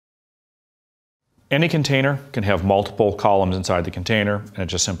Any container can have multiple columns inside the container, and it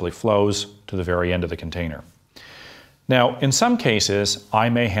just simply flows to the very end of the container. Now, in some cases, I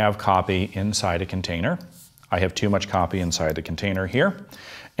may have copy inside a container. I have too much copy inside the container here,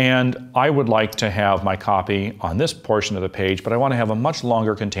 and I would like to have my copy on this portion of the page, but I want to have a much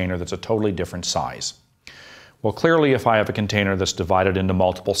longer container that's a totally different size. Well, clearly, if I have a container that's divided into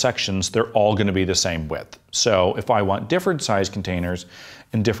multiple sections, they're all going to be the same width. So if I want different size containers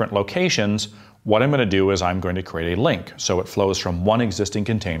in different locations, what I'm going to do is I'm going to create a link so it flows from one existing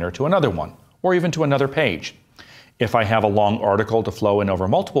container to another one, or even to another page. If I have a long article to flow in over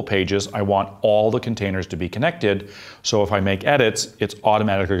multiple pages, I want all the containers to be connected, so if I make edits, it's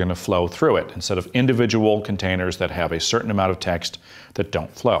automatically going to flow through it, instead of individual containers that have a certain amount of text that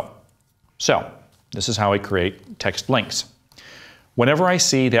don't flow. So, this is how I create text links. Whenever I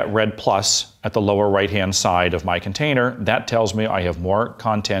see that red plus at the lower right-hand side of my container, that tells me I have more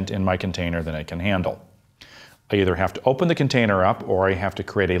content in my container than it can handle. I either have to open the container up or I have to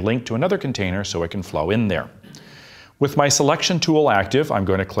create a link to another container so it can flow in there. With my selection tool active, I'm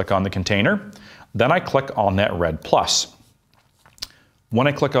going to click on the container. Then I click on that red plus. When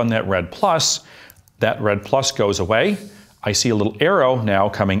I click on that red plus goes away. I see a little arrow now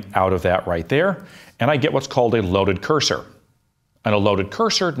coming out of that right there, and I get what's called a loaded cursor. And a loaded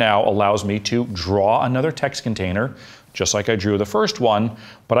cursor now allows me to draw another text container, just like I drew the first one,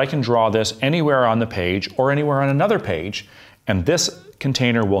 but I can draw this anywhere on the page or anywhere on another page, and this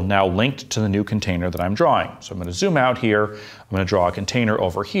container will now link to the new container that I'm drawing. So I'm going to zoom out here, I'm going to draw a container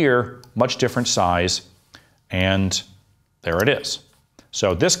over here, much different size, and there it is.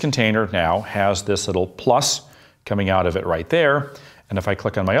 So this container now has this little plus coming out of it right there, and if I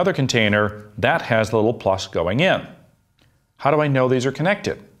click on my other container, that has the little plus going in. How do I know these are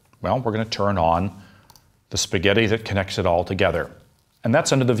connected? Well, we're going to turn on the spaghetti that connects it all together. And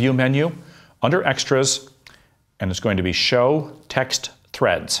that's under the View menu, under Extras, and it's going to be Show Text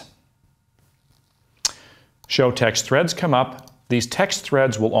Threads. Show Text Threads come up. These text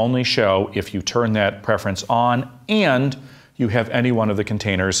threads will only show if you turn that preference on and you have any one of the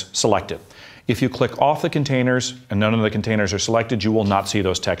containers selected. If you click off the containers and none of the containers are selected, you will not see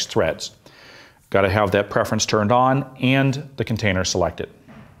those text threads. Got to have that preference turned on and the container selected.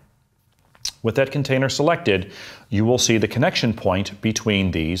 With that container selected, you will see the connection point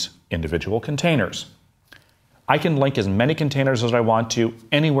between these individual containers. I can link as many containers as I want to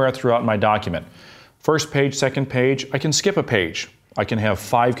anywhere throughout my document. First page, second page, I can skip a page. I can have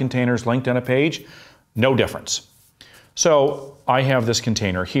 5 containers linked on a page, no difference. So I have this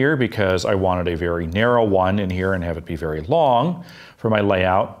container here because I wanted a very narrow one in here and have it be very long for my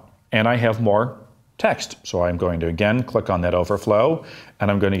layout, and I have more text. So I'm going to again click on that overflow,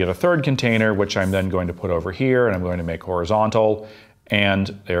 and I'm going to get a third container which I'm then going to put over here, and I'm going to make horizontal,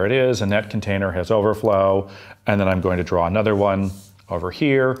 and there it is, and that container has overflow, and then I'm going to draw another one over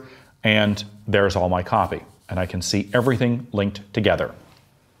here, and there's all my copy, and I can see everything linked together.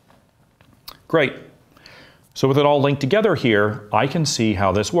 Great. So with it all linked together here, I can see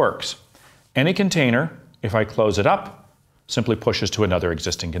how this works. Any container, if I close it up, simply pushes to another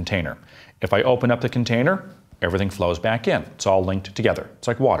existing container. If I open up the container, everything flows back in. It's all linked together. It's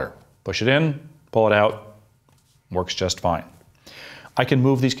like water. Push it in, pull it out, works just fine. I can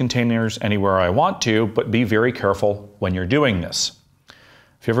move these containers anywhere I want to, but be very careful when you're doing this.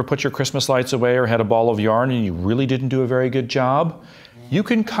 If you ever put your Christmas lights away or had a ball of yarn and you really didn't do a very good job, you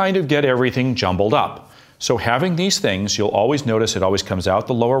can kind of get everything jumbled up. So having these things, you'll always notice it always comes out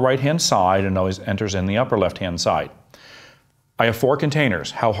the lower right-hand side and always enters in the upper left-hand side. I have 4 containers.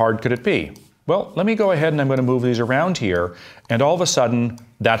 How hard could it be? Well, let me go ahead and I'm going to move these around here, and all of a sudden,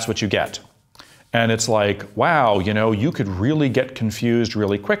 that's what you get. And it's like, wow, you know, you could really get confused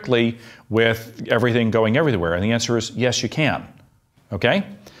really quickly with everything going everywhere. And the answer is yes, you can. Okay?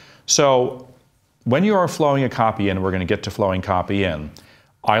 So when you are flowing a copy in, we're going to get to flowing copy in.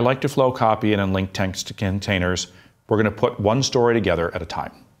 I like to flow copy in and link text to containers. We're going to put one story together at a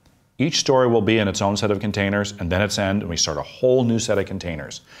time. Each story will be in its own set of containers, and then its end, and we start a whole new set of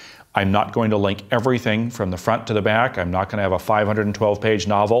containers. I'm not going to link everything from the front to the back. I'm not going to have a 512-page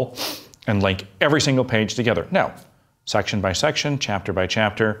novel and link every single page together. No. Section by section, chapter by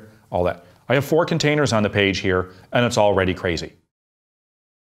chapter, all that. I have 4 containers on the page here, and it's already crazy.